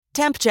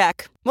Temp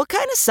check. What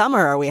kind of summer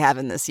are we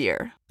having this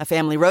year? A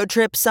family road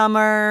trip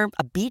summer?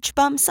 A beach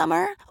bum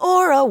summer?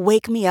 Or a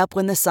wake me up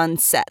when the sun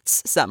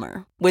sets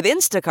summer? With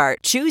Instacart,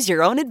 choose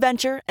your own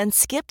adventure and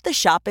skip the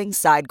shopping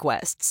side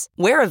quests.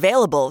 Where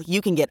available, you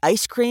can get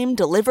ice cream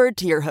delivered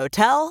to your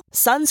hotel,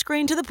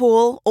 sunscreen to the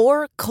pool,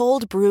 or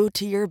cold brew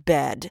to your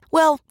bed.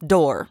 Well,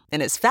 door,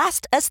 in as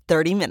fast as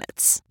 30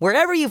 minutes.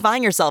 Wherever you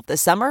find yourself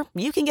this summer,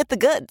 you can get the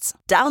goods.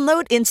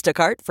 Download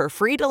Instacart for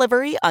free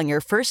delivery on your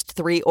first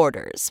 3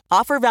 orders.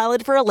 Offer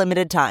valid for a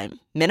limited time.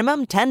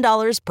 Minimum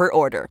 $10 per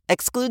order.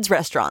 Excludes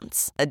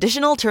restaurants.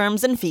 Additional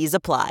terms and fees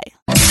apply.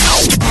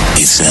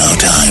 It's now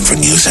time for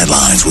news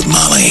headlines with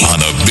Molly on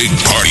the Big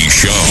Party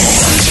Show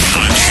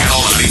on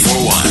Channel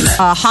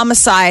 94.1.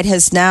 Homicide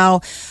is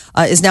now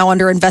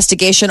under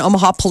investigation.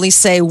 Omaha police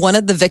say one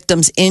of the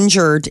victims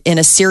injured in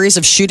a series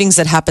of shootings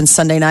that happened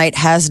Sunday night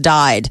has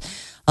died.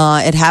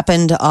 It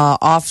happened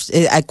off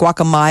at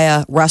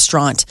Guacamaya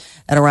restaurant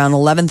at around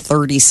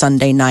 11:30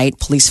 Sunday night.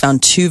 Police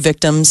found 2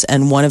 victims,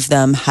 and one of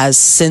them has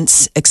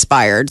since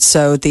expired.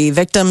 So the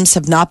victims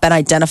have not been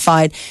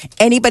identified.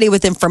 Anybody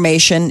with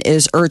information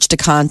is urged to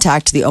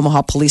contact the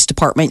Omaha Police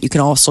Department. You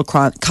can also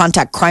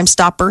contact Crime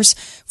Stoppers,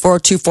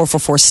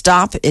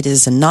 402-444-STOP. It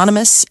is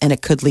anonymous, and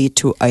it could lead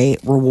to a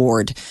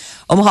reward.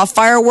 Omaha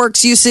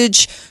fireworks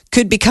usage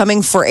could be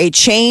coming for a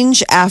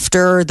change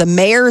after the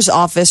mayor's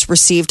office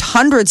received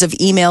hundreds of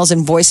emails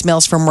and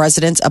voicemails from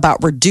residents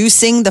about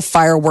reducing the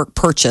firework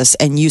purchase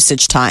and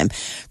usage time.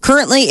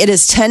 Currently, it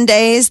is 10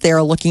 days. They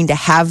are looking to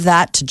have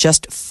that to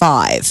just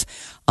 5.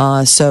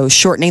 So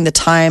shortening the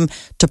time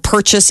to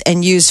purchase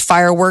and use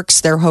fireworks,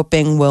 they're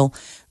hoping will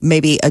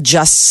maybe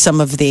adjust some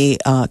of the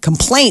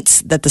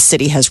complaints that the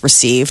city has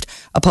received.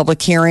 A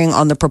public hearing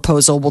on the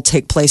proposal will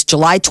take place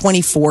July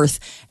 24th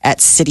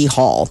at City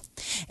Hall.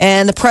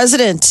 And the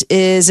president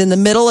is in the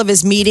middle of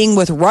his meeting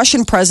with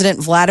Russian President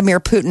Vladimir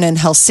Putin in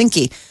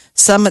Helsinki.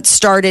 Summit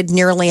started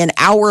nearly an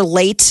hour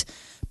late.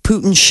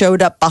 Putin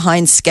showed up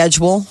behind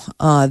schedule.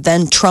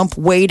 Then Trump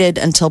waited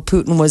until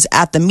Putin was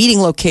at the meeting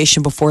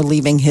location before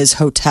leaving his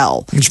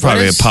hotel. It's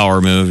probably a power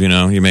move, you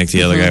know. You make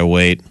the other guy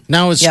wait.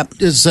 Now, is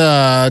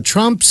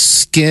Trump's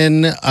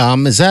skin,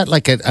 is that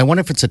like I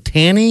wonder if it's a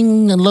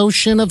tanning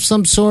lotion of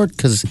some sort?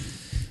 Because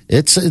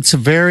it's a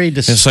very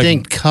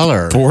distinct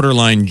color.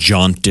 Borderline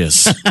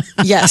jaundice.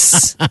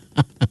 Yes.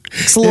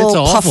 It's a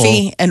little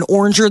puffy and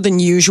oranger than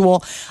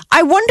usual.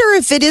 I wonder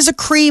if it is a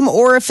cream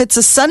or if it's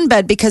a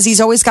sunbed because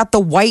he's always got the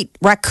white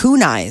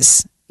raccoon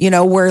eyes, you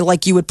know, where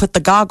like you would put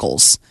the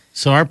goggles.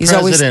 So our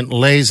president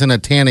lays in a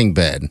tanning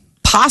bed.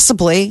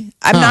 Possibly.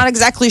 I'm not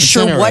exactly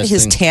sure what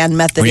his tan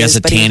method is. He has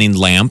a tanning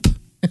lamp.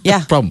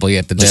 Yeah. Probably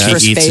at the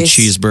desk. He eats a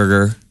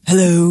cheeseburger.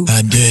 Hello.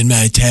 I'm doing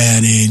my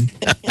tanning.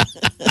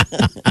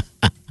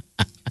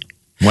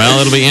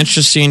 Well, it'll be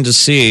interesting to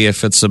see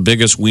if it's the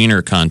biggest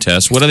wiener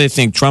contest. What do they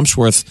think Trump's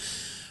worth?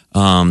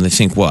 They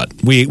think what?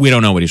 We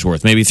don't know what he's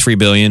worth. Maybe $3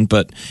 billion,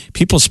 but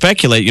people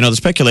speculate. You know, the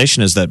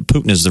speculation is that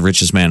Putin is the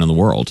richest man in the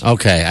world.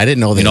 Okay, I didn't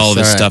know this. And all of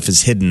his stuff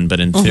is hidden,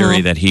 but in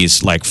theory that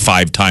he's like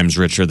 5 times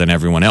richer than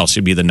everyone else.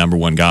 He'd be the number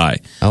one guy.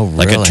 Oh, really?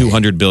 Like a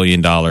 $200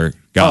 billion guy.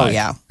 Oh,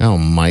 yeah. Oh,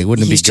 my.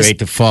 Wouldn't it be great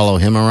to follow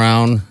him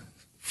around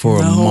for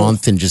a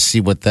month and just see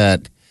what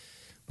that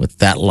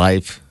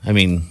life, I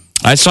mean...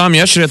 I saw him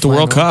yesterday at the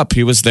World Cup.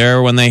 He was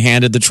there when they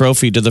handed the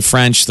trophy to the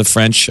French. The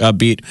French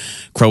beat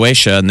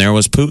Croatia, and there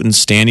was Putin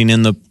standing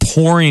in the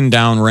pouring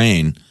down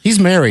rain. He's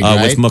married,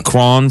 right? With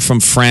Macron from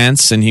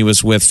France, and he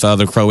was with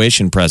the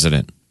Croatian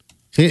president.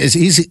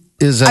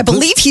 I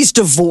believe he's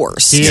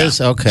divorced. He is?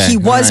 Okay. He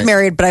was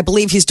married, but I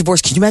believe he's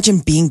divorced. Can you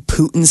imagine being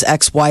Putin's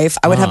ex-wife?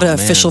 I would have an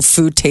official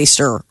food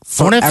taster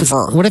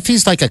forever. What if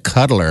he's like a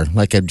cuddler,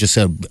 like just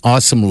an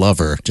awesome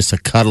lover, just a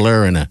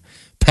cuddler and a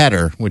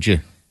petter? Would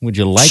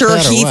you like sure,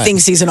 that? Sure, he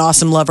thinks he's an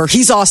awesome lover.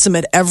 He's awesome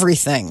at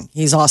everything.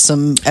 He's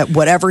awesome at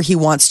whatever he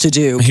wants to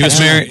do. He was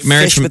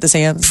married with his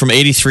hands. From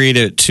 83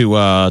 to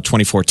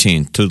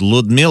 2014 to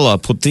Ludmila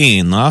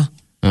Putin. Huh?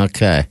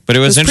 Okay. But it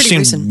was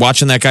interesting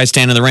watching that guy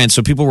stand in the rain.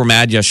 So people were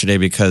mad yesterday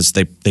because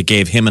they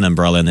gave him an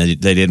umbrella and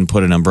they didn't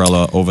put an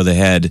umbrella over the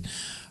head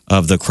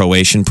of the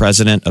Croatian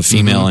president, a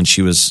female, and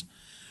she was...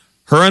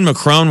 Her and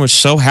Macron were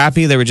so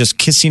happy. They were just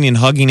kissing and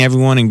hugging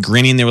everyone and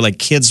grinning. They were like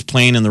kids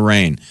playing in the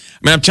rain.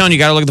 I mean, I'm telling you,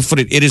 got to look at the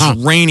footage. It is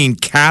raining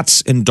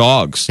cats and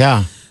dogs.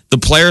 Yeah. The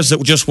players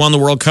that just won the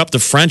World Cup, the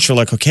French, are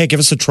like, okay,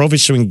 give us a trophy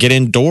so we can get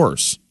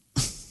indoors.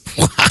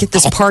 Get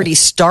this party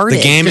started.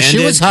 The game ended.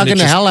 She was hugging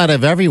the hell out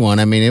of everyone.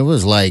 I mean, it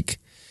was like,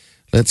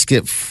 let's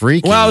get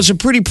freaky. Well, it was a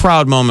pretty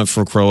proud moment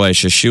for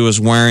Croatia. She was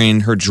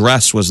wearing, her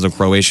dress was the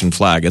Croatian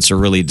flag. It's a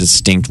really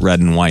distinct red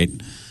and white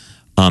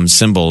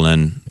symbol,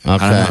 and I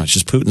don't know, it's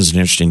just Putin's an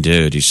interesting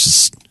dude. He's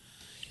just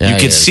you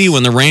could see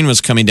when the rain was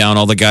coming down,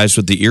 all the guys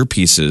with the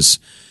earpieces,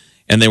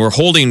 and they were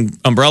holding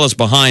umbrellas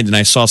behind, and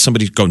I saw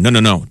somebody go,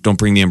 no, don't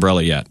bring the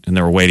umbrella yet, and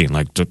they were waiting,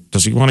 like,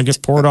 does he want to get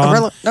poured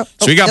on? No,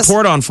 so he got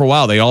poured on for a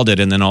while. They all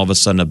did, and then all of a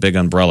sudden, a big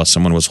umbrella,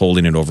 someone was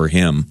holding it over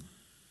him.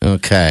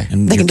 Okay,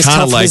 and they can just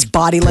tell his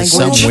body language.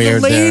 Some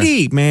weird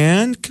lady,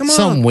 man, come on,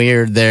 some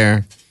weird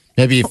there.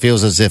 Maybe he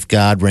feels as if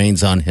God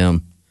reigns on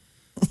him.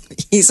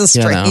 He's a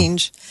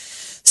strange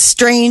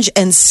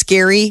and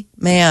scary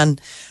man.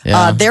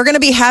 Yeah. They're going to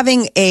be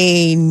having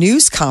a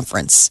news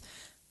conference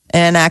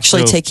and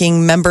actually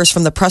taking members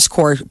from the press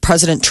corps,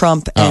 President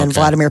Trump and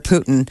Vladimir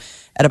Putin,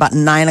 at about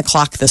 9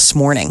 o'clock this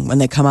morning when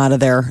they come out of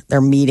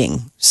their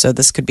meeting. So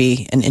this could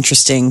be an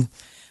interesting.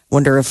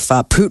 Wonder if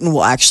Putin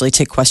will actually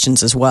take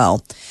questions as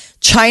well.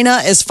 China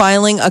is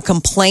filing a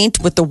complaint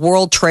with the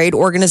World Trade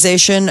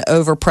Organization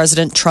over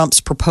President Trump's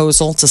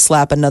proposal to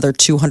slap another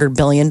 $200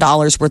 billion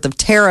worth of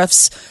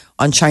tariffs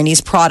on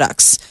Chinese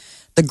products.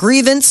 The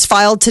grievance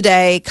filed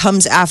today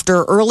comes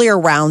after earlier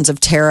rounds of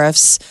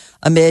tariffs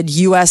amid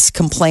U.S.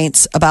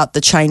 complaints about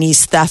the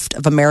Chinese theft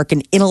of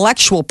American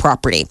intellectual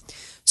property.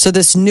 So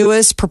this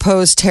newest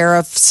proposed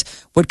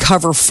tariffs would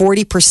cover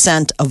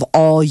 40% of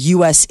all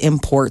U.S.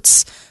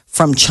 imports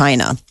from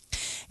China.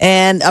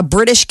 And a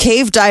British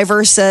cave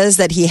diver says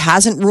that he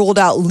hasn't ruled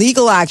out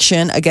legal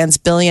action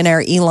against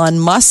billionaire Elon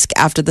Musk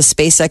after the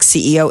SpaceX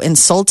CEO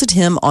insulted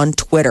him on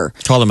Twitter.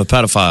 Called him a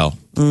pedophile.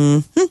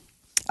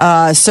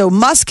 So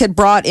Musk had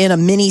brought in a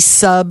mini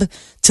sub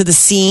to the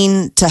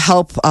scene to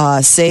help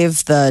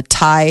save the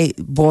Thai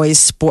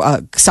boys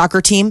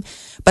soccer team,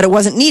 but it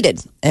wasn't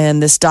needed.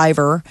 And this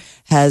diver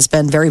has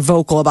been very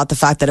vocal about the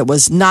fact that it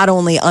was not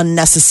only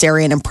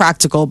unnecessary and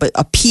impractical, but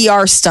a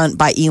PR stunt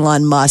by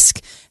Elon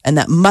Musk, and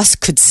that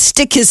Musk could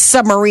stick his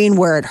submarine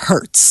where it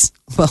hurts.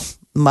 Well,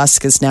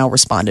 Musk has now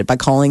responded by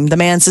calling the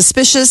man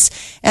suspicious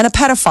and a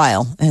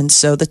pedophile. And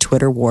so the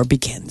Twitter war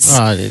begins.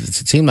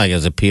 It seemed like it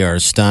was a PR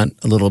stunt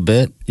a little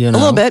bit, A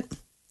little bit.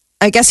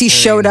 I guess he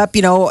showed up,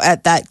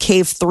 at that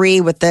Cave 3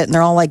 with it, and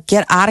they're all like,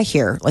 get out of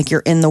here. Like, you're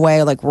in the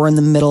way. Like, we're in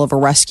the middle of a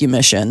rescue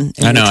mission.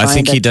 I know. I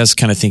think he does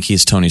kind of think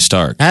he's Tony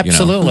Stark.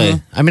 Absolutely.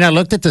 Mm-hmm. I mean, I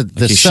looked at the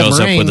he submarine. shows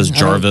up with his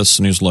Jarvis,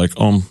 and he's like,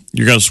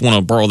 you guys want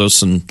to borrow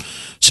this and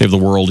save the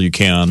world, you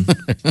can.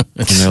 And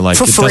they're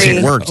like, it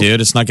doesn't work, dude.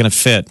 It's not going to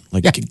fit.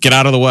 Like, get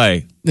out of the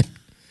way.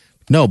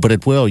 No, but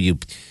it will, you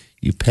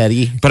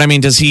petty. But I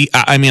mean, does he?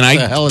 I mean, I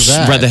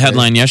read the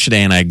headline right?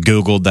 yesterday, and I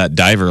Googled that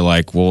diver.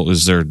 Like, well,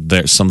 is there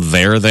some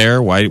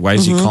there? Why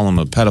does he call him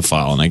a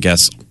pedophile? And I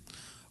guess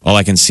all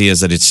I can see is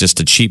that it's just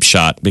a cheap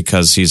shot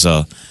because he's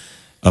a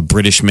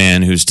British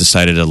man who's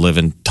decided to live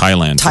in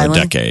Thailand for a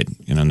decade.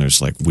 And there's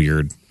like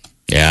weird.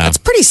 Yeah, that's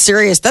pretty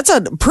serious. That's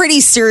a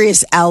pretty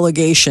serious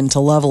allegation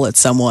to level at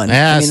somoone.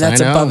 Yes, I mean,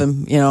 that's above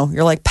him.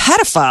 You're like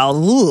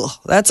pedophile. Ugh,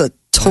 that's a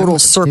total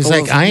circle. He's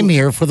like, I'm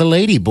here for the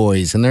lady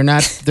boys, and they're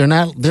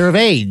of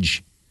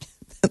age.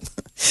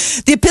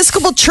 The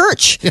Episcopal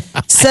Church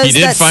says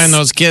he did find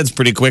those kids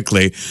pretty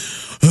quickly.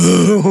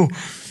 Oh,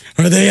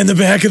 are they in the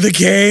back of the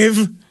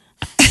cave?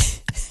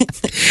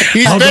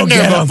 He's been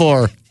there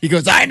before. He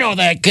goes, I know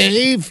that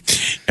cave.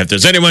 If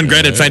there's anyone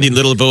great at finding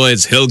little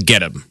boys, he'll get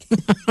them.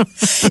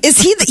 Is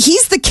he?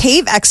 He's the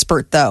cave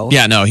expert, though.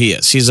 Yeah, no, he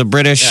is. He's a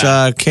British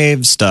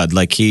cave stud.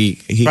 Like I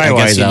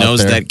guess he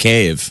knows that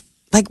cave.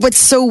 Like, what's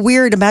so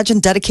weird?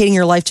 Imagine dedicating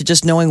your life to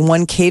just knowing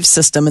one cave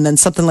system, and then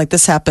something like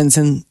this happens,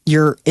 and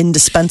you're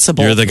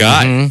indispensable. You're the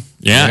guy. Mm-hmm.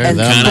 Yeah.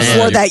 And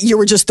before that, you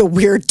were just the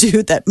weird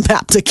dude that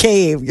mapped a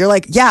cave. You're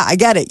like, yeah, I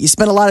get it. You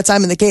spent a lot of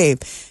time in the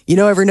cave. You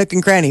know every nook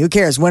and cranny. Who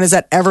cares? When is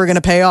that ever going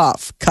to pay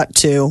off? Cut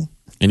to.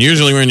 And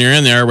usually when you're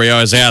in there, we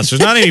always ask, there's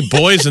not any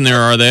boys in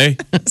there, are they?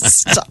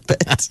 Stop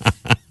it.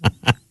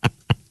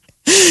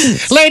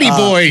 Lady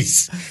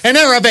boys, and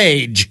they're of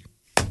age.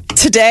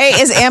 Today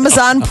is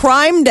Amazon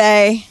Prime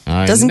Day.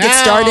 Doesn't get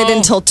started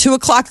until 2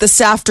 o'clock this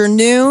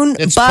afternoon.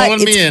 It's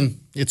pulling me in.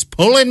 It's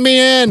pulling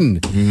me in.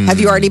 Have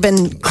you already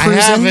been cruising?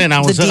 I haven't. I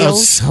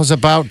was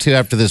about to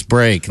after this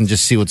break and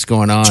just see what's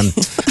going on.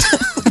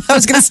 I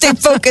was going to stay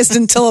focused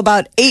until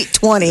about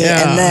 8:20,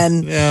 and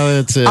then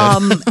that's it.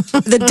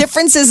 The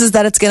difference is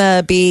that it's going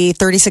to be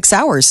 36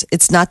 hours.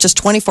 It's not just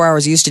 24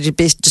 hours. It used to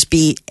just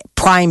be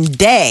Prime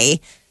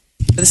Day.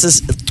 This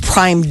is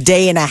Prime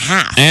Day and a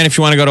half. And if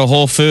you want to go to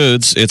Whole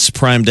Foods, it's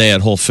Prime Day at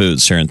Whole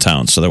Foods here in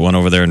town. So that one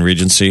over there in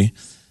Regency.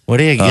 What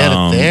do you get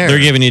there? They're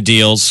giving you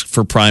deals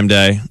for Prime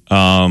Day.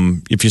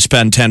 If you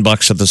spend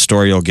 $10 at the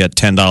store, you'll get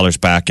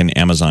 $10 back in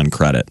Amazon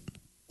credit.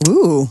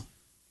 Ooh,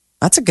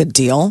 that's a good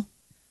deal.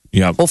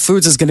 Yep. Whole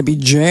Foods is going to be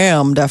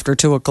jammed after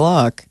 2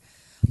 o'clock.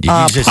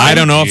 I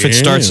don't know if it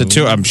starts at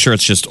 2. I'm sure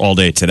it's just all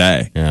day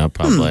today. Yeah,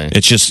 probably.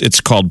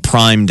 It's called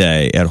Prime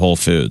Day at Whole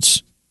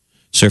Foods.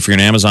 So if you're an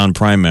Amazon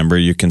Prime member,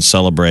 you can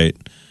celebrate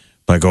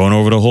by going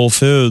over to Whole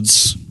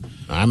Foods.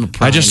 I'm a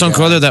Prime I just don't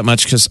go there that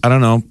much because I don't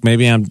know.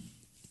 Maybe I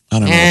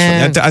don't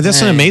know.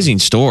 That's an amazing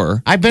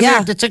store. I've been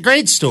there. It's a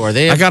great store.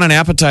 I got an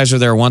appetizer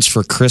there once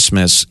for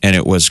Christmas, and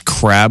it was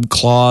crab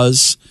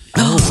claws,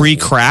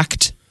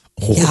 pre-cracked.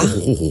 Yeah.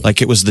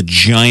 Like it was the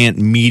giant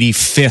meaty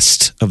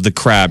fist of the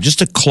crab,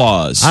 just a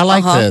claws. I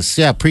like this.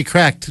 Yeah,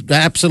 pre-cracked.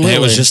 Absolutely. And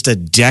it was just a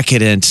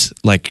decadent,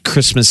 like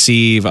Christmas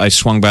Eve. I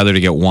swung by there to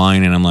get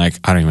wine, and I'm like,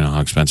 I don't even know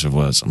how expensive it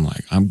was. I'm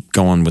like, I'm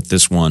going with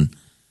this one.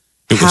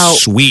 It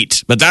was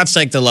sweet, but that's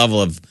like the level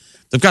of.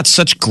 They've got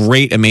such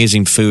great,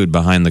 amazing food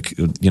behind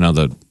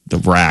the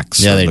racks,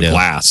 they the do.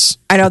 glass.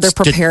 I know they're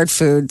prepared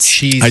foods.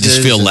 I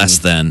just feel less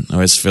than. I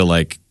always feel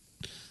like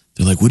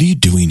they're like, "What are you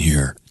doing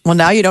here?" Well,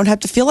 now you don't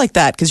have to feel like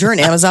that because you're an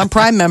Amazon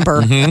Prime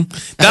member.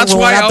 That's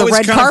why I the always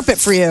red carpet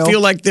for you.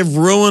 feel like they've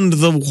ruined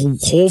the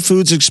Whole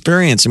Foods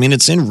experience. I mean,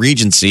 it's in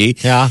Regency.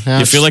 Yeah.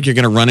 You feel like you're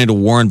going to run into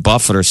Warren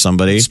Buffett or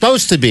somebody. It's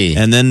supposed to be.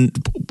 And then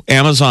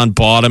Amazon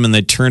bought them and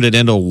they turned it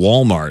into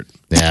Walmart.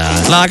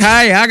 Yeah. Like,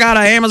 hey, I got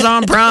an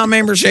Amazon Prime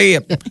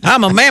membership.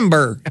 I'm a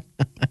member.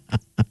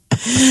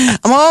 I'm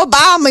gonna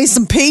buy me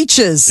some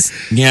peaches.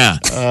 Yeah.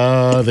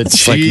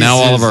 It's like now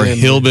all of our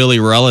hillbilly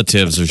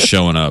relatives are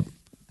showing up.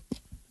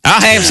 I'll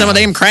have some of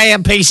them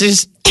crab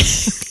pieces.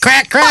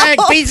 Crack,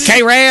 piece.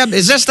 K-Rab.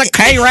 Is this the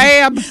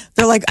K-Rab?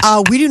 They're like,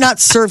 we do not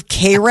serve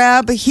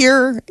K-Rab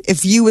here.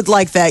 If you would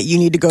like that, you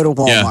need to go to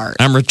Walmart.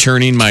 Yeah, I'm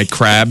returning my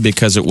crab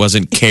because it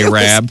wasn't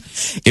K-Rab.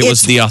 It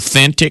was the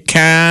authentic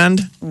kind.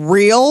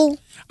 Real?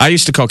 I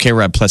used to call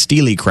K-Rab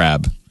Plastili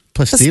crab.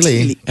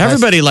 Plastili.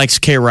 Everybody likes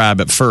K-Rab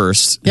at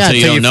first until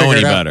you don't know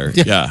any better.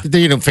 Yeah.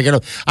 Then you don't figure it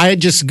out. I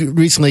had just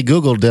recently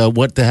Googled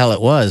what the hell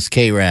it was,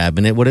 K-Rab,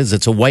 and what is it?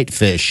 It's a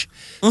whitefish.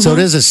 So it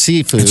is a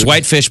seafood. It's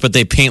whitefish, but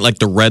they paint like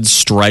the red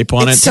stripe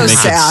on It's it to so make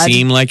sad. it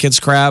seem like it's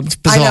crab. It's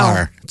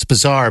bizarre. It's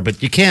bizarre,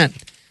 but you can't.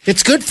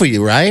 It's good for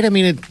you, right? I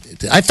mean,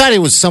 I thought it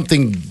was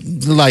something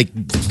like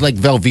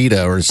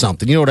Velveeta or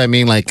something. You know what I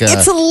mean? Like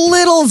it's a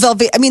little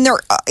velvet. I mean, there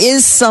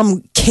is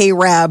some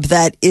K-Rab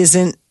that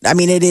isn't. I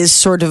mean, it is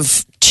sort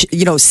of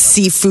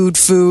seafood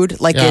food.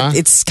 Like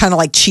it's kind of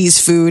like cheese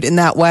food in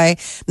that way.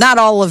 Not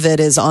all of it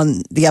is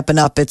on the up and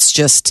up. It's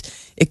just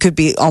it could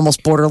be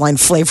almost borderline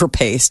flavor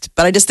paste.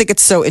 But I just think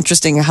it's so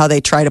interesting how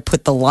they try to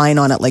put the line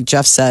on it, like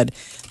Jeff said,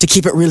 to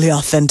keep it really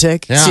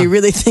authentic. Yeah. So you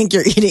really think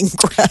you're eating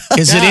crab.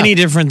 Is it any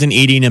different than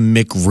eating a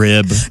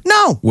McRib?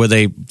 No. Where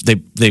they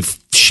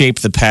shape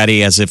the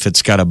patty as if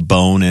it's got a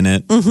bone in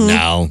it? Mm-hmm.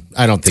 No,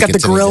 I don't think got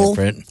it's the grill. any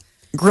different.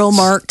 Grill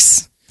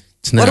marks.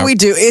 What do we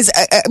do?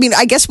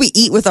 I guess we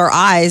eat with our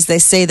eyes. They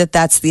say that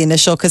that's the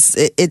initial because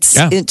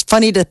it's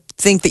funny to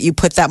think that you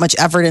put that much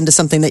effort into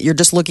something that you're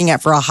just looking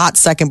at for a hot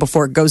second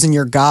before it goes in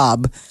your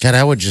gob. God,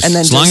 I would just and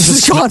then as long as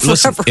it's gone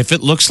listen, forever. if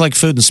it looks like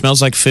food and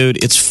smells like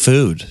food, it's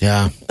food.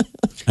 Yeah.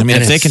 I mean,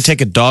 if they can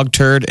take a dog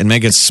turd and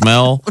make it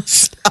smell,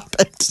 Stop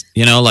it.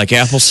 Like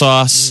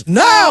applesauce,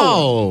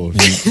 No.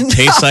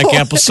 tastes like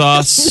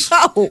applesauce.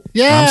 No.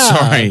 Yeah. I'm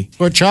sorry.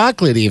 Or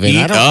chocolate even.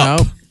 Eat I don't up.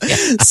 know.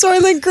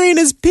 Soylent Green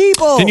is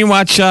people. Didn't you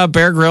watch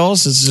Bear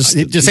Grylls? It's just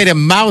It just ate a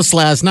mouse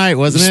last night,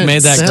 wasn't just it?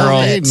 made that The hell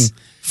girl ate?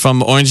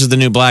 from Orange is the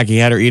New Black. He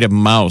had her eat a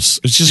mouse.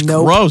 It's just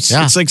gross.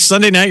 Yeah. It's like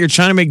Sunday night. You're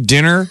trying to make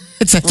dinner.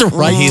 It's at the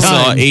right He's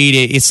all time. eat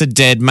it. It's a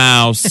dead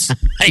mouse.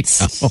 I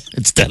know.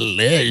 It's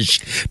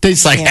delish.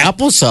 Tastes like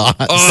applesauce.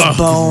 The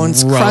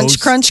bones. gross. Crunch,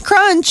 crunch,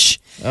 crunch.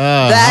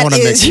 I want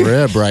to make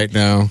rib right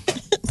now.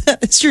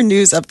 It's your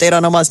news update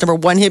on Omaha's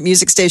 #1 hit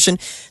music station,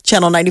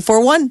 Channel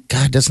 94.1.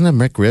 God, doesn't a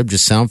McRib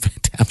just sound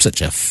fantastic? I'm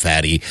such a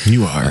fatty.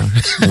 You are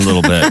a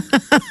little bit.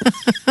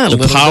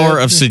 The power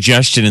of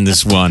suggestion in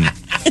this one.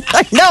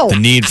 I know. The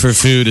need for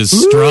food is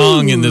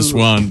strong in this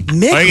one. All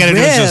you gotta do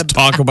is just McRib.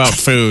 talk about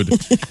food.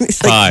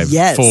 It's like, 5,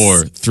 yes.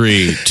 4,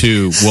 3,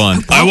 2,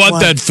 1. I want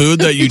that food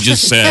that you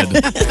just said.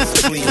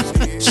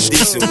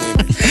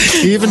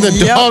 Even the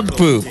dog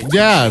poop.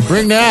 Yeah,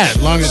 bring that.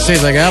 As long as it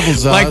tastes like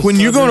applesauce. Like when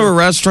you go to a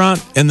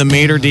restaurant and the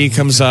maitre d'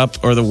 comes up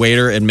or the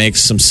waiter and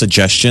makes some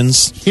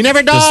suggestions. He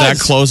never does. Does that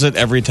close it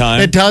every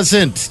time? It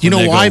doesn't. You And know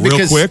they why? go, real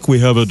Because quick, we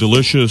have a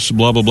delicious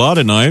blah blah blah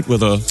tonight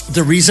with a.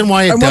 the reason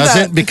why it want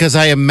doesn't, that. because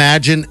I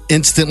imagine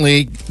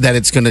instantly that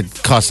it's going to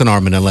cost an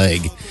arm and a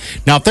leg.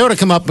 Now, if they were to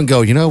come up and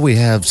go, we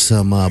have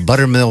some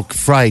buttermilk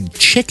fried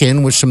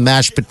chicken with some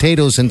mashed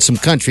potatoes and some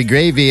country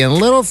gravy and a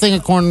little thing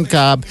of corn and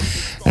cob,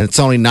 and it's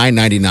only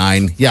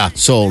 $9.99. Yeah,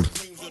 sold.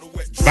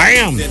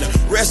 Bam!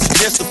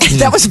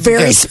 That was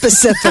very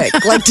specific.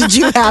 Like, did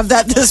you have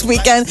that this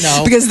weekend?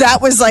 No. Because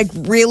that was like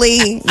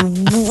really,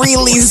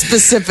 really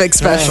specific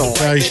special.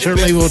 I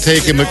certainly will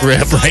take a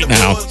McRib right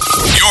now.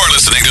 You're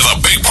listening to the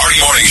Big Party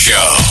Morning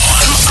Show.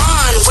 Come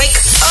on, wake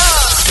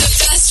up. The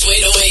best way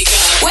to wake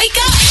up. Wake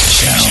up.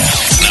 Channel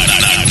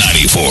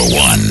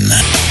 94.1.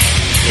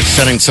 We're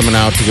sending someone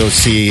out to go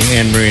see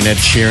Anne Marie and Ed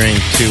Sheeran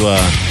to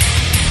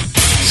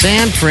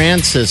San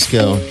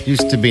Francisco.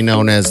 Used to be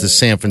known as the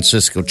San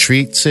Francisco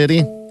Treat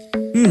City.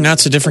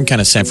 That's a different kind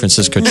of San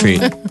Francisco treat.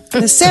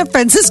 The San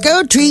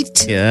Francisco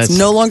treat. Yes. It's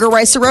no longer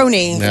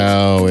rice-a-roni.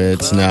 No,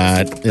 it's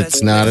not.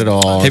 It's not at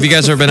all. Have you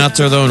guys ever been out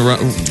there though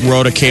and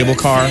rode a cable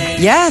car?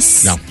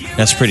 Yes. No,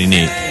 That's pretty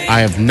neat. I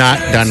have not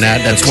done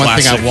that. That's one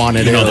thing I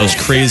wanted. You know those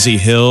crazy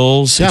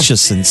hills. Yeah. It's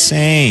just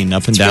insane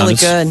up and It's down. really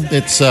good.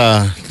 It's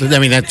I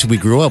mean that's we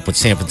grew up with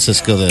San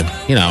Francisco.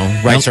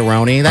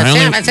 Rice-a-roni. That's I only-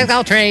 San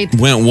Francisco Treat.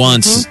 Went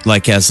once,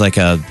 as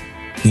a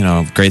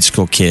grade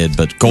school kid,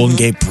 but Golden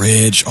Gate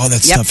Bridge, all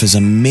that Yep. stuff is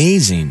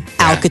amazing.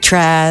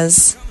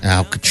 Alcatraz.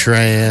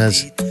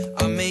 Alcatraz.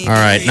 All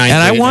right, And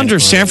I wonder,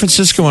 San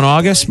Francisco in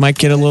August might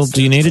get a little.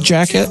 Do you need a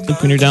jacket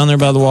when you're down there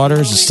by the water?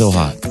 Or is it still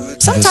hot?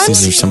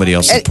 Sometimes there's somebody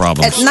else's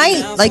problems. At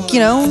night,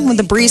 when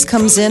the breeze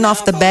comes in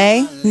off the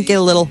bay, you get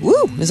a little,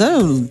 is that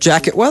a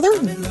jacket weather?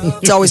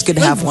 It's always good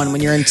to have one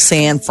when you're in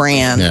San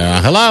Fran.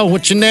 Yeah. Hello.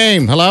 What's your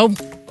name? Hello.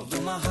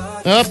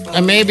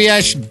 Maybe I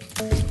should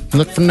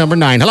Look for number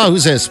 9. Hello,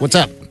 who's this? What's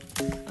up?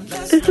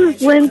 This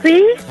is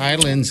Lindsay. Hi,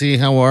 Lindsay.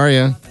 How are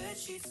you?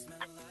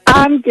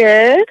 I'm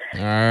good.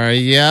 Are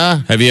ya?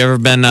 Have you ever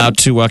been out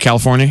to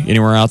California?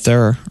 Anywhere out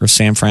there or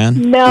San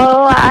Fran?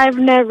 No, I've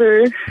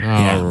never.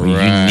 All You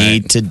right.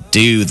 need to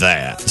do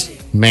that.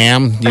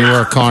 Ma'am, you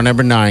are caller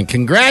number 9.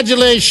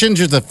 Congratulations.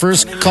 You're the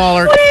first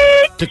caller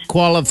to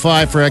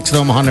qualify for Exit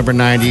Omaha number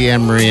 90,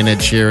 Anne Marie and Ed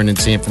Sheeran in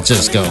San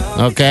Francisco.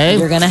 Okay?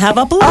 You're going to have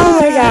a blast. Oh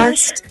my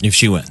gosh. If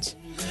she wins.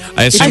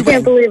 I I assume,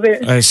 can't believe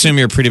it. I assume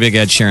you're a pretty big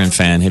Ed Sheeran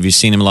fan. Have you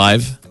seen him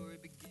live?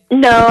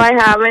 No, I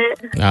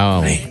haven't.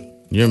 Oh,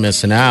 you're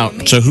missing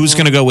out. So who's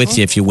going to go with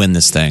you if you win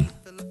this thing?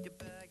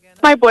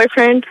 My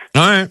boyfriend.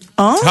 All right.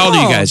 Oh. How old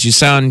are you guys?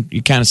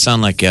 You kind of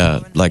sound like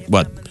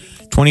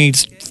what?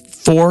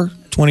 24,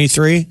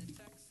 23?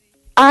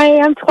 I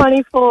am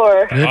 24.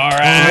 All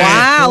right.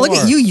 Wow, look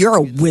at you. You're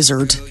a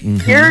wizard.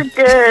 You're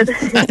good.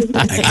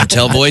 I can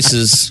tell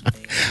voices.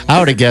 I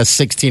would have guessed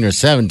 16 or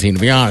 17, to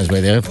be honest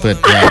with you.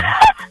 But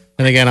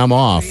then again, I'm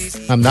off.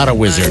 I'm not a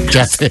wizard.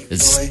 Jeff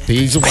is.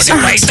 He's a wizard.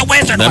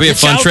 That'd be a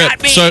fun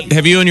trip. So,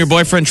 have you and your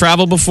boyfriend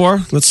traveled before?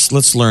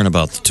 Let's learn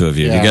about the two of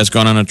you. Yeah. Have you guys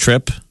gone on a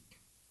trip?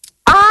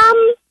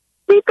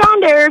 We've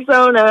gone to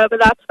Arizona, but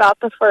that's about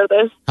the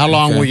furthest. How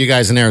long were you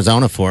guys in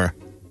Arizona for?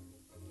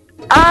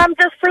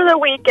 Just for the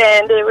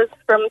weekend. It was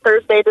from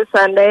Thursday to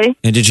Sunday.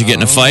 And did you get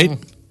in a fight?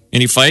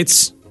 Any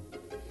fights?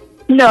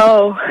 No.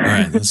 All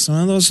right. Those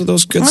are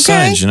those good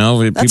signs, you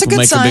know. That's a People good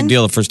make a sign. big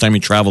deal the first time you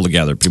travel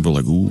together. People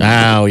are like, ooh.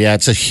 Oh, yeah,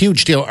 it's a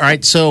huge deal. All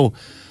right, so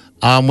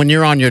when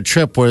you're on your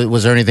trip,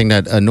 was there anything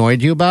that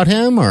annoyed you about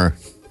him, or?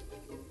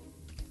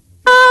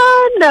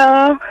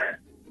 No.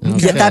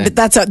 Yeah,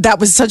 that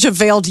was such a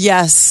veiled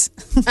yes.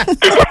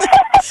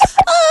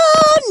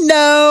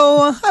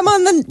 No, I'm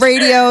on the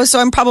radio, so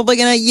I'm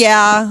probably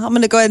I'm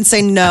gonna go ahead and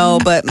say no.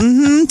 But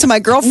to my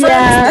girlfriends,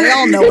 Yeah. they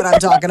all know what I'm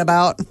talking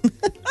about.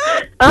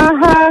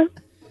 Uh-huh.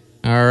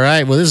 All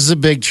right, well, this is a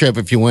big trip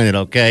if you win it,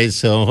 okay?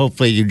 So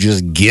hopefully you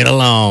just get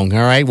along, all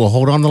right? Well,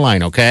 hold on the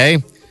line, okay?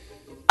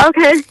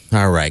 Okay.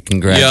 All right,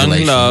 congratulations.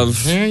 Young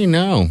love. There you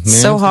know. Man.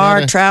 So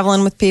hard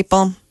traveling with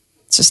people.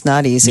 It's just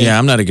not easy. Yeah,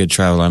 I'm not a good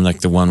traveler. I'm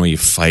like the one where you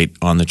fight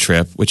on the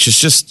trip, which is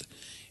just,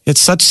 it's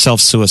such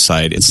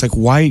self-suicide. It's like,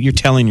 why you're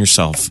telling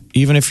yourself,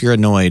 even if you're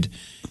annoyed,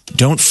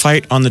 don't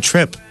fight on the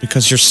trip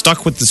because you're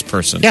stuck with this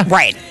person. Yeah.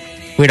 Right.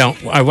 We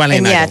don't, Wiley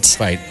and I yet- don't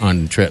fight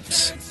on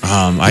trips.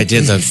 I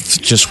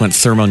just went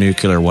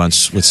thermonuclear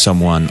once with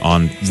someone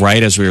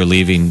right as we were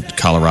leaving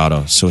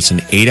Colorado. So it's an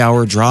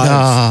 8-hour drive.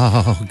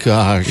 Oh,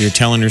 gosh. You're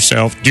telling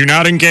yourself, do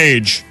not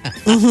engage.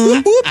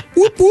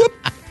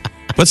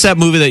 What's that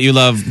movie that you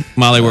love,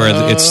 Molly,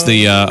 where it's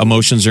the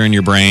emotions are in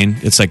your brain?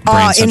 It's like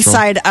Brain Central.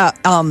 Inside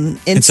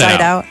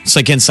Out. It's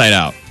like Inside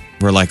Out,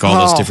 where like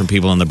all those different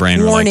people in the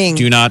brain Warning. are like,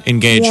 do not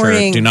engage her.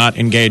 Warning. Do not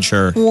engage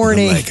her.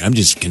 Warning. And I'm like, I'm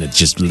just going to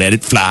just let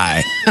it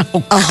fly.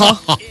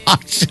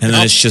 And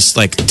then it's just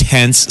like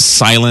tense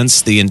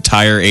silence the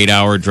entire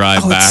 8-hour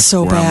drive Oh, it's back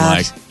so where bad. I'm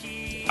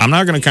like, I'm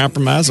not going to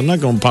compromise. I'm not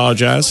going to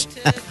apologize.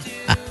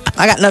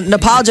 I got nothing to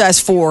apologize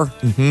for.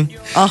 You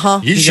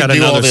You should got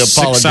do all another the 6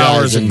 hours of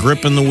apologizing.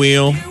 gripping the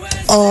wheel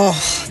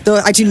Though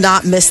I do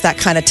not miss that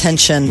kind of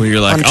tension. where you're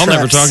like, on I'll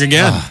never trips. talk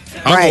again.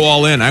 I'll Right. go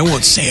all in. I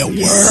won't say a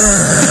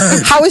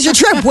word. How was your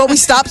trip? Well, we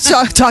stopped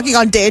talking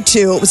on day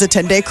 2. It was a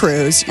 10-day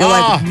cruise. You're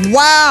like,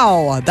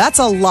 wow, that's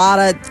a lot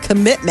of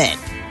commitment.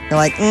 You're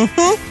like,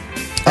 That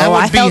I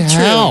would be held true.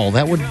 hell.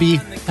 That would be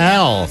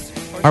hell.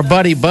 Our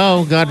buddy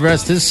Bo, God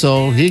rest his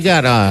soul, he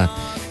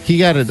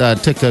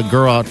took a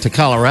girl out to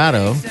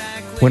Colorado,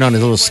 went on a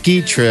little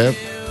ski trip.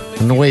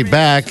 On the way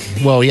back,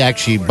 well, he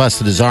actually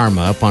busted his arm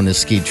up on his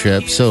ski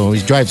trip, so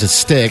he drives a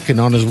stick, and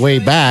on his way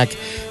back,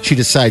 she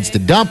decides to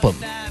dump him.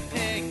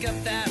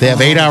 They have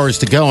 8 hours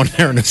to go, and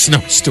they're in a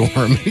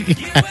snowstorm.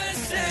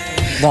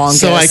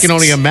 Longest. So I can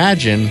only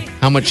imagine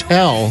how much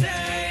hell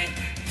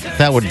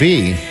that would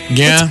be.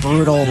 Yeah.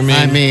 brutal.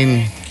 I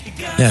mean,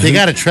 Yeah, they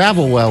got to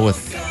travel well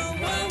with.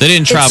 They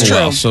didn't travel true.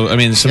 well. So, I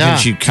mean,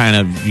 sometimes Yeah. you kind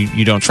of,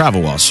 you don't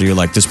travel well. So you're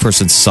like, this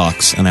person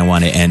sucks and I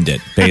want to end it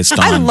based on.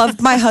 I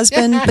loved my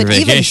husband, but Your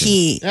even vacation.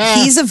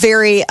 he's a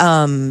very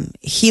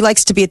he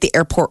likes to be at the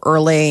airport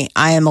early.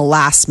 I am a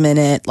last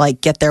minute, like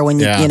get there when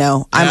you Yeah. you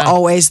know. I'm Yeah.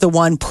 always the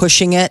one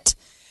pushing it,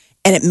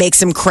 and it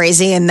makes him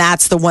crazy. And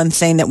that's the one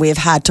thing that we have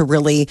had to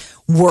really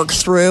work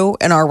through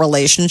in our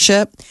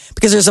relationship,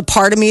 because there's a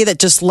part of me that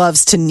just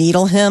loves to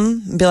needle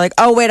him and be like,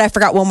 oh wait, I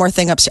forgot one more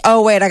thing upstairs.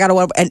 Oh wait, I got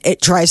to, and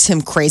it drives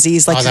him crazy.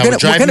 He's like, Oh, that would we're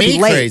drive gonna me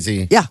be late.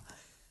 crazy. Yeah,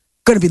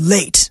 gonna be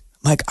late.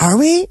 I'm like, are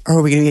we? Or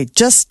are we gonna be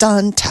just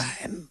on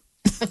time?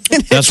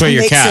 That's why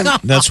your makes cat. him-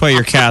 That's why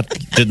your cat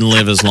didn't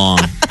live as long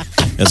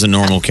as a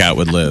normal cat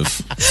would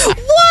live.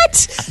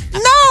 What?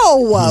 No.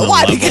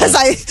 Why? level. Because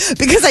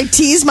I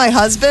tease my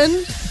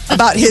husband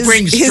about his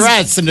Bring his-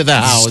 stress into the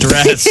house.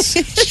 Stress.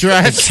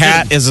 Stress.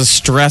 Cat is a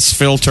stress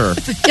filter.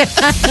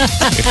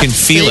 You can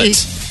feel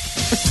it.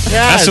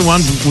 That's the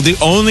one. The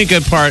only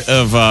good part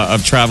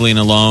of traveling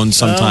alone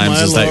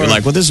sometimes is that you're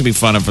like, well, this would be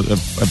fun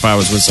if I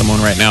was with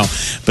someone right now.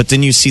 But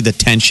then you see the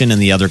tension in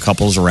the other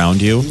couples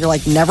around you. You're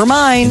like, never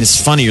mind. And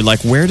it's funny. You're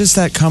like, where does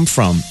that come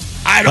from?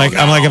 I don't know.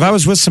 I'm like, if I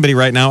was with somebody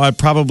right now, I'd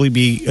probably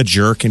be a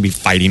jerk and be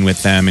fighting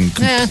with them and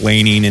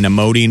complaining and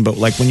emoting. But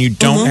like when you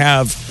don't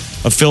have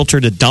a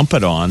filter to dump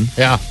it on.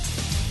 Yeah.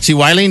 See,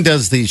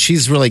 Wileen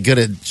she's really good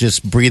at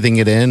just breathing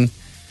it in.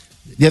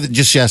 Yeah,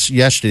 just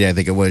yesterday, I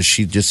think it was,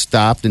 she just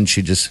stopped and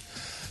she just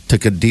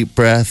took a deep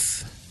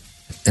breath.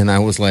 And I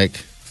was like,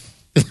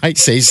 did I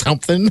say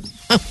something?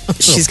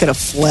 She's going to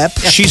flip.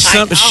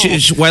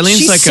 Wileen's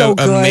She's like so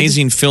an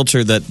amazing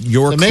filter that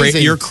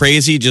your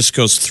crazy just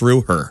goes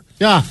through her.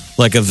 Yeah.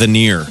 Like a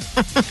veneer.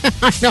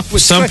 I know.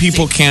 Some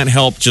people can't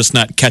help just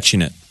not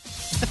catching it.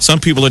 Some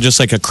people are just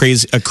like a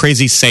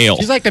crazy sail.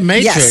 She's like the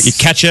Matrix. Yes. You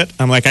catch it.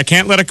 I'm like, I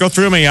can't let it go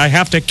through me. I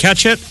have to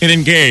catch it and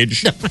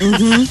engage.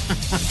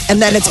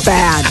 And then it's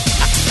bad.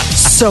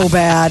 So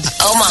bad.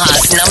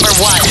 Omaha's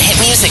 #1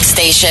 hit music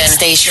station.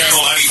 Channel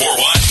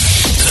 94.1.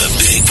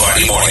 The Big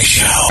Party Morning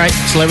Show. All right,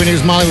 celebrity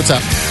news. Molly, what's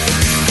up?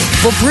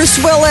 Well,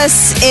 Bruce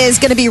Willis is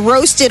going to be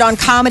roasted on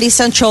Comedy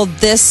Central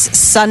this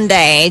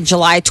Sunday,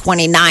 July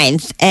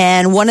 29th.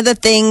 And one of the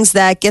things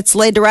that gets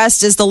laid to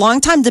rest is the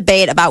longtime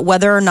debate about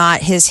whether or not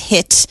his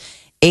hit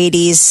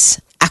 80s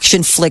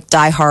action flick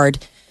Die Hard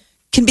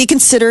can be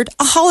considered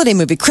a holiday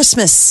movie,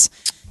 Christmas.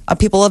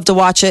 People love to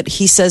watch it.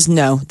 He says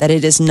no, that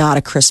it is not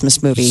a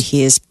Christmas movie.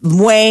 He is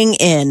weighing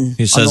in.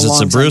 He says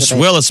it's a Bruce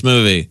Willis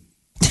movie,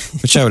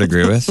 which I would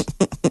agree with.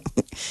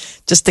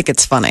 Just think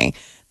it's funny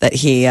that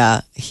he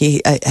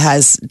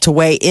has to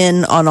weigh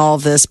in on all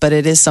of this, but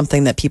it is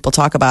something that people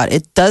talk about.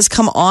 It does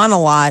come on a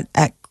lot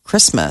at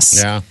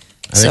Christmas. Yeah.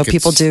 So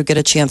people do get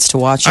a chance to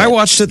watch it. I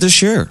watched it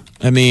this year.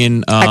 I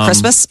mean, at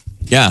Christmas?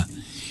 Yeah.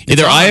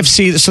 Either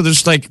IFC, so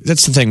there's like,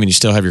 that's the thing when you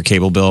still have your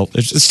cable bill.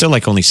 It's still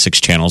like only 6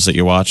 channels that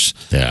you watch.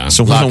 Yeah.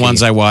 So one of the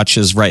ones I watch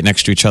is right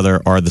next to each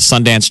other are the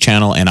Sundance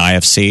Channel and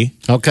IFC.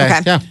 Okay.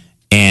 Yeah.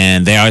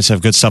 And they always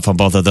have good stuff on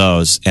both of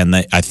those. And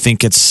I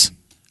think it's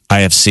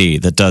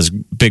IFC that does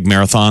big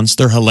marathons.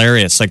 They're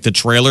hilarious. Like the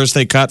trailers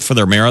they cut for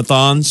their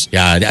marathons.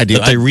 Yeah, I do.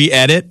 That they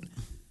re-edit.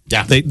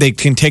 Yeah. They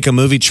can take a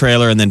movie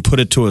trailer and then put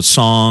it to a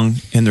song,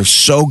 and they're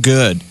so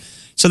good.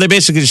 So they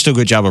basically just do a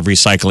good job of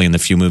recycling the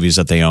few movies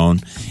that they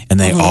own. And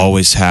they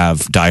always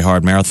have Die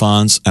Hard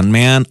marathons. And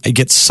man, I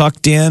get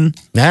sucked in.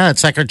 Yeah,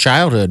 it's like our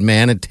childhood,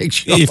 man. It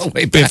takes you all the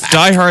way back. If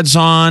Die Hard's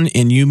on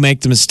and you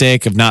make the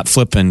mistake of not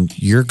flipping,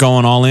 you're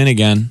going all in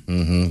again.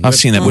 Mm-hmm. I've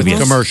seen that movie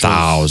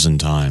 1,000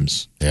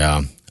 times.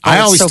 Yeah. I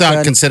always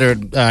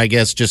considered, I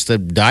guess, just a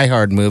Die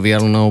Hard movie. I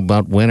don't know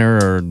about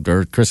winter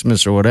or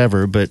Christmas or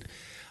whatever, but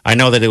I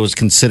know that it was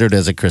considered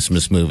as a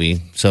Christmas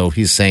movie. So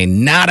he's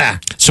saying nada.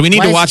 So we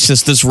need to watch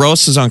this. This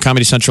roast is on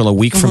Comedy Central a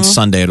week from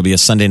Sunday. It'll be a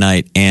Sunday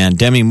night. And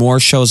Demi Moore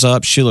shows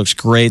up. She looks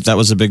great. That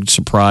was a big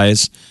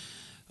surprise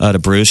to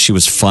Bruce. She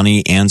was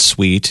funny and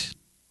sweet.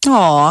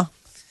 Aw.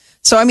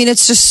 So, I mean,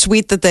 it's just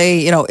sweet that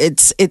they,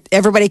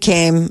 everybody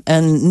came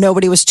and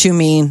nobody was too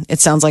mean. It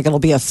sounds like it'll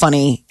be a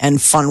funny and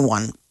fun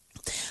one.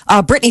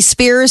 Britney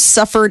Spears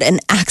suffered an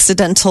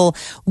accidental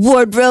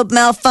wardrobe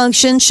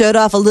malfunction, showed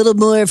off a little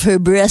more of her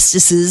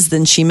breastises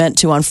than she meant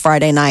to on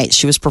Friday night.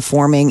 She was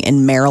performing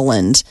in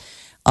Maryland.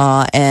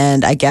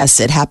 And I guess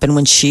it happened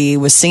when she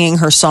was singing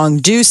her song,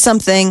 Do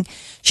Something.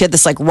 She had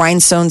this like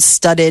rhinestone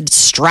studded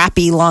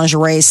strappy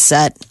lingerie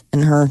set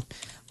and her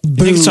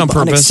boob it's on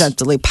purpose?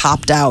 unacceptably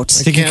popped out.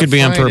 I think it could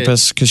be on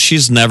purpose because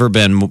she's never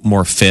been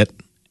more fit.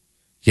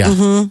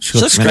 Yeah. She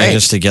looks great.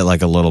 Just to get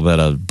like a little bit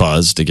of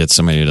buzz to get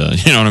somebody to,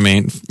 you know what I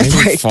mean?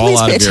 Right. Please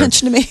pay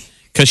attention to me.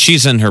 Because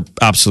she's in her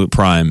absolute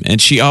prime.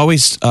 And she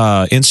always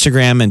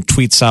Instagram and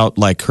tweets out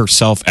like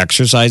herself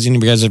exercising.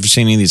 Have you guys ever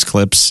seen any of these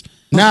clips?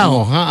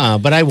 No,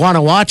 but I want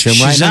to watch him right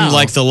now. She's in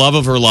like the love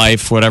of her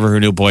life, whatever her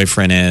new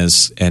boyfriend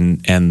is.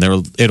 And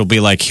it'll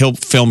be like he'll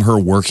film her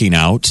working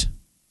out.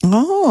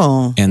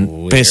 Oh.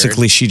 And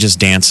basically she just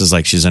dances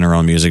like she's in her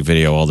own music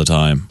video all the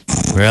time.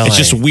 Really? It's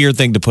just a weird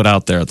thing to put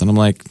out there. Then I'm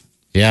like...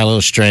 Yeah, a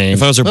little strange.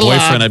 If I was her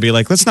boyfriend, I'd be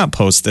like, let's not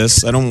post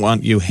this. I don't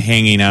want you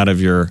hanging out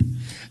of your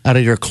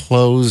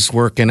clothes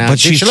working out. But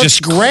she's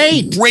just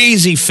great.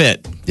 Crazy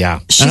fit.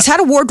 Yeah. She's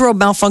had a wardrobe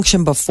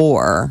malfunction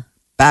before,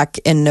 back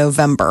in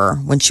November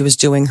when she was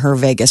doing her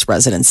Vegas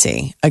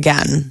residency.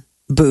 Again,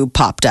 boob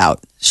popped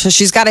out. So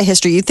she's got a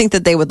history. You'd think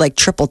that they would like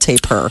triple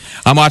tape her.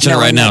 I'm watching it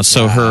right now.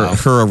 So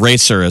her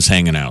eraser is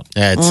hanging out.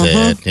 That's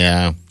it.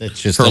 Yeah.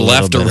 It's just her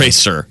left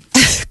eraser.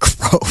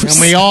 Gross. And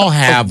we all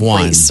have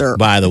one,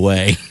 by the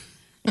way.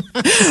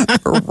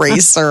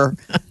 Eraser.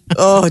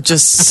 Oh,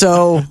 just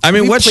so. I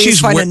mean, what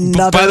she's wearing.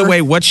 By the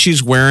way, what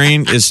she's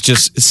wearing is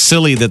just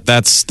silly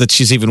that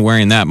she's even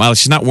wearing that. Molly,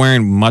 she's not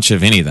wearing much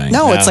of anything.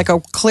 No, it's like a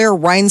clear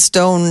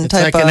rhinestone it's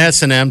type like an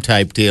S&M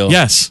type deal.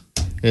 Yes.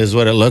 Is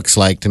what it looks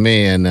like to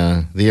me. And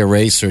the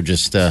eraser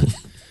just. They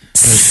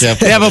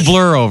have a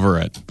blur over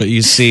it, but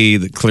you see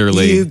that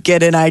clearly. You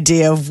get an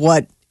idea of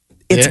what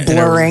it's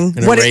blurring.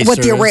 What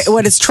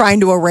it's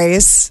trying to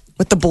erase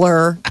with the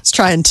blur. It's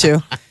trying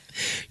to.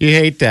 You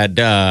hate that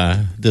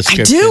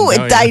description. I do.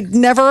 don't you? I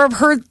never have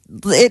heard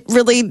it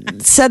really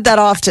said that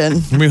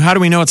often. I mean, how do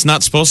we know it's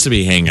not supposed to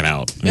be hanging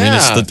out? I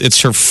mean,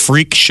 it's her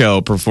freak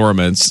show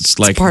performance. It's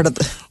like part of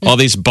all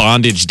these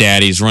bondage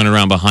daddies running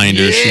around behind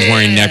her. She's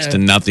wearing next to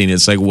nothing.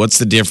 It's like, what's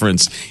the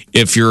difference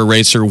if your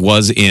eraser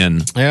was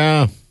in?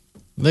 Yeah.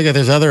 Look at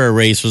there's other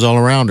erasers all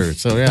around her.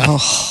 So, yeah.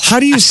 How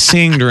do you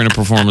sing during a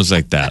performance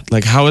like that?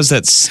 Like, how is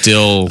that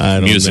still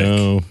music?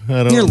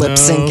 You're lip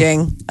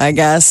syncing, I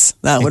guess.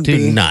 That would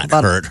be not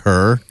hurt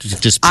her.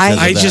 Just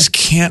I just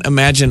can't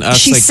imagine us.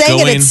 She like sang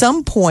going, it at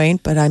some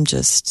point, but I'm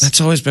just.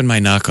 That's always been my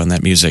knock on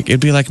that music. It'd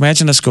be like,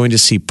 imagine us going to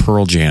see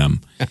Pearl Jam.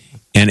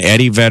 And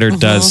Eddie Vedder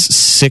does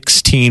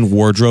 16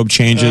 wardrobe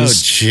changes.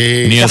 Oh,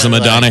 gee. And he has a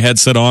Madonna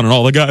headset on, and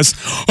all the guys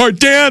are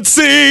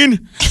dancing.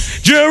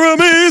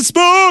 Jeremy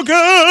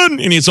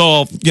Spoken. And he's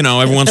all,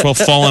 every once in a while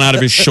falling out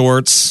of his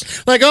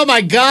shorts. Like, oh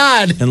my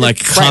God. And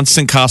like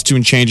constant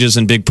costume changes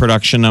and big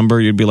production number.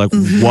 You'd be like,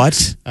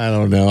 what? I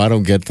don't know. I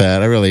don't get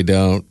that. I really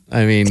don't.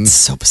 I mean, it's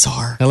so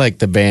bizarre. I like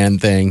the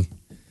band thing.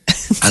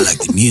 I like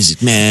the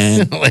music,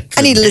 man. I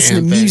need to listen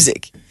to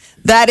music.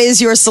 That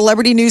is your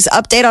celebrity news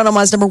update on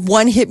Omaha's number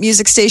one hit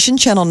music station,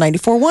 Channel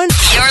 94.1.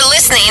 You're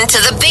listening to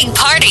the Big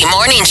Party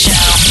Morning Show.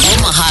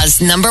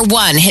 Omaha's number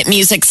one hit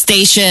music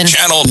station.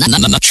 Channel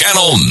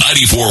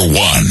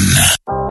 94.1.